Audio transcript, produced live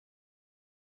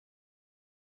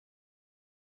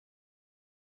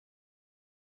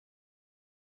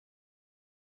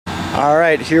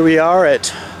Alright, here we are at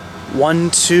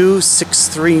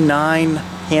 12639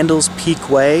 Handles Peak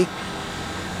Way.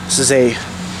 This is a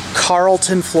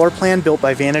Carlton floor plan built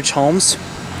by Vantage Homes.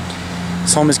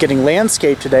 This home is getting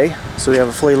landscaped today, so we have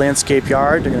a fully landscaped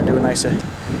yard. They're going to do a nice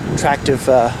attractive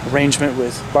arrangement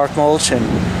with bark mulch and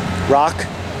rock.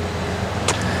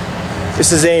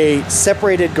 This is a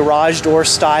separated garage door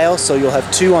style, so you'll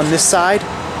have two on this side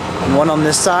and one on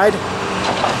this side.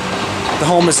 The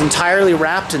home is entirely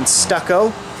wrapped in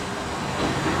stucco.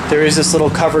 There is this little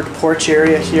covered porch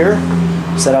area here.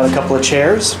 Set out a couple of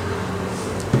chairs.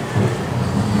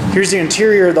 Here's the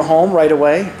interior of the home right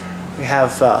away. We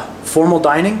have formal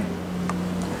dining.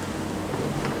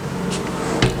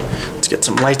 Let's get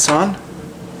some lights on.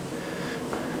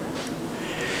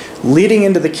 Leading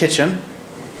into the kitchen,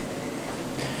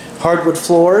 hardwood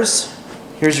floors.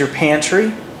 Here's your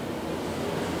pantry.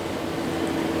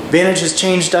 Vantage has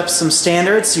changed up some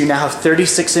standards, so you now have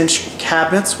 36-inch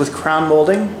cabinets with crown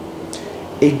molding,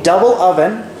 a double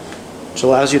oven, which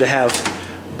allows you to have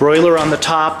broiler on the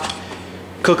top,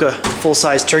 cook a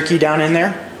full-size turkey down in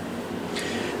there.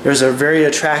 There's a very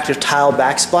attractive tile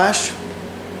backsplash.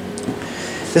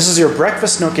 This is your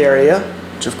breakfast nook area,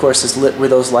 which of course is lit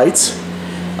with those lights.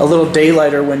 A little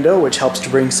daylighter window, which helps to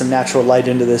bring some natural light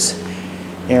into this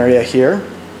area here.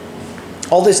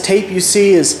 All this tape you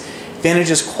see is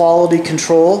Vantage's quality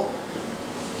control.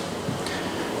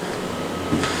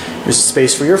 There's a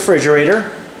space for your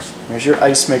refrigerator. There's your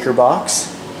ice maker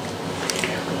box.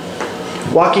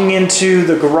 Walking into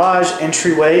the garage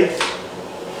entryway,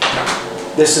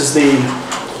 this is the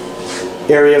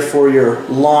area for your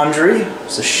laundry.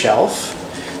 There's a shelf.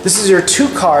 This is your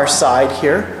two-car side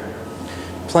here.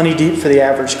 Plenty deep for the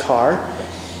average car.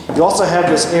 You also have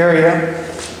this area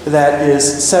that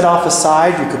is set off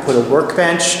aside. You could put a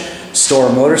workbench, store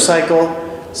a motorcycle,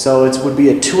 so it would be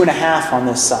a 2.5 on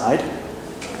this side.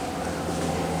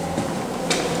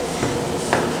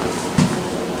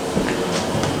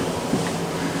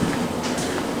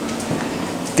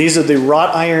 These are the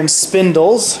wrought iron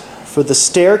spindles for the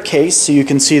staircase, so you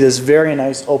can see this very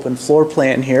nice open floor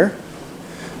plan here.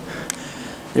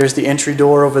 There's the entry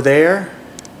door over there.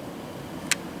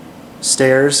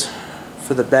 Stairs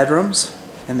for the bedrooms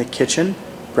and the kitchen,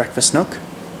 breakfast nook.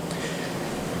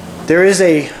 There is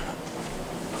a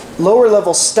lower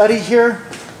level study here.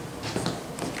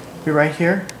 Be right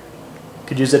here. You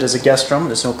could use it as a guest room.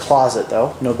 There's no closet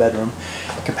though, no bedroom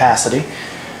capacity.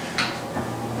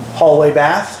 Hallway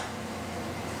bath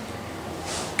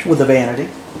with a vanity.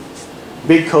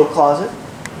 Big coat closet.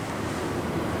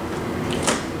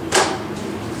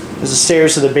 There's the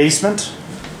stairs to the basement.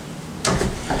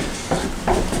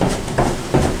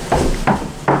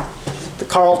 The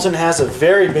Carlton has a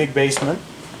very big basement.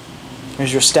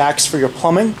 Here's your stacks for your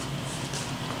plumbing.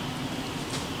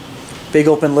 Big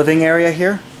open living area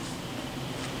here.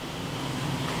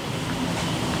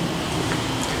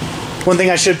 One thing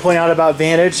I should point out about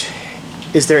Vantage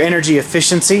is their energy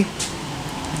efficiency.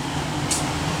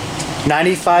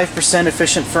 95%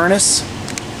 efficient furnace.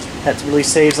 That really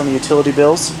saves on the utility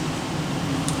bills.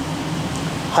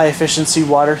 High efficiency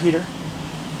water heater.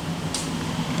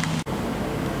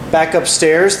 Back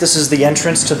upstairs, this is the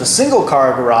entrance to the single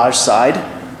car garage side.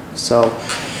 So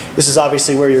this is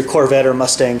obviously where your Corvette or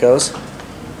Mustang goes.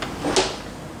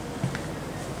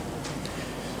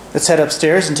 Let's head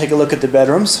upstairs and take a look at the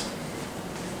bedrooms.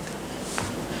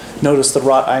 Notice the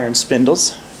wrought iron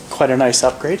spindles. Quite a nice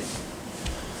upgrade.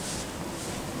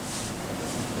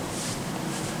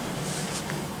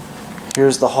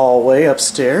 Here's the hallway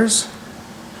upstairs.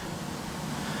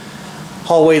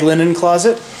 Hallway linen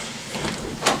closet.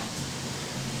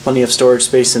 Plenty of storage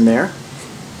space in there.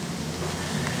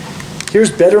 Here's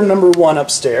bedroom number 1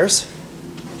 upstairs.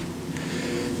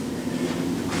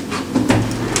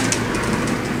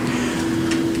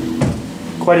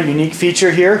 Quite a unique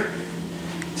feature here.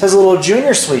 It has a little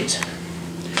junior suite.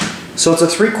 So it's a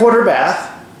 3/4 bath,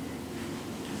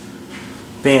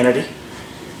 vanity,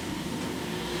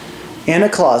 and a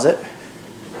closet.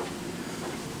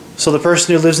 So the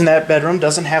person who lives in that bedroom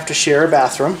doesn't have to share a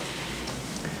bathroom.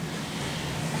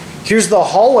 Here's the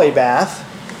hallway bath.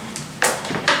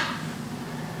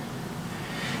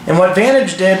 And what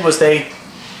Vantage did was they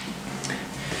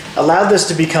allowed this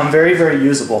to become very, very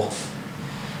usable.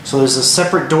 So there's a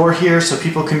separate door here so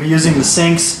people can be using the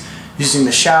sinks, using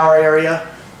the shower area.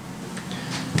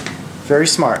 Very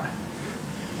smart.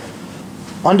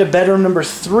 On to bedroom number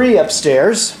 3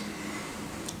 upstairs.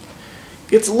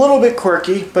 It's a little bit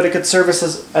quirky, but it could serve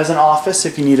as an office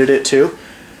if you needed it to.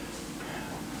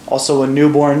 Also a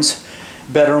newborn's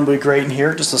bedroom would be great in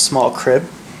here, just a small crib.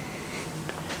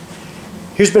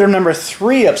 Here's bedroom number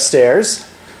 3 upstairs.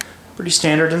 Pretty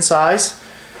standard in size.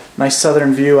 Nice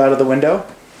southern view out of the window.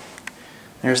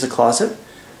 There's the closet.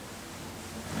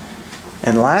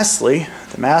 And lastly,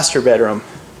 the master bedroom.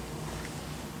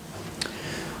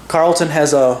 Carlton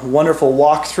has a wonderful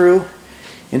walkthrough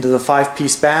into the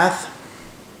 5-piece bath.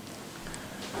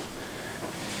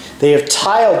 They have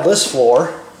tiled this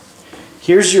floor.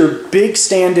 Here's your big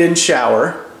stand-in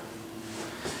shower.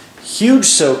 Huge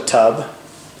soak tub.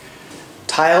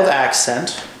 Tiled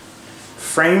accent.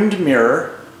 Framed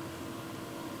mirror.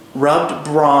 Rubbed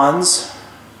bronze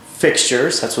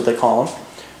fixtures, that's what they call them.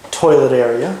 Toilet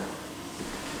area.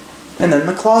 And then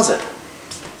the closet.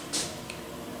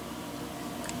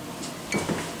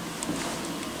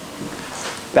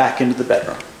 Back into the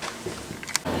bedroom.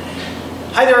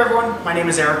 Hi there everyone, my name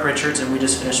is Eric Richards and we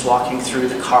just finished walking through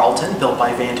the Carlton built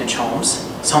by Vantage Homes.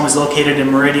 This home is located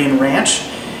in Meridian Ranch.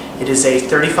 It is a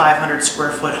 3,500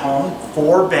 square foot home,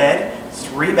 4 bed,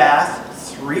 3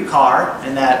 bath, 3 car,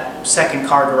 and that second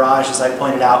car garage, as I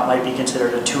pointed out, might be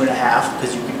considered a 2.5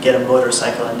 because you could get a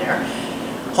motorcycle in there.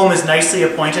 Home is nicely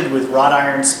appointed with wrought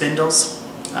iron spindles,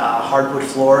 hardwood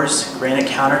floors, granite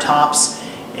countertops,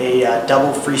 a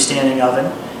double freestanding oven,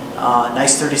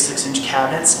 nice 36-inch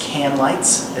cabinets, can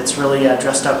lights. It's really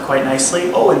dressed up quite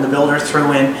nicely. Oh, and the builder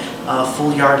threw in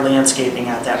full yard landscaping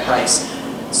at that price.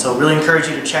 So really encourage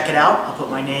you to check it out. I'll put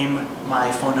my name,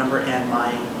 my phone number, and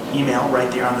my email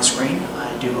right there on the screen.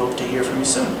 I do hope to hear from you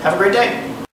soon. Have a great day.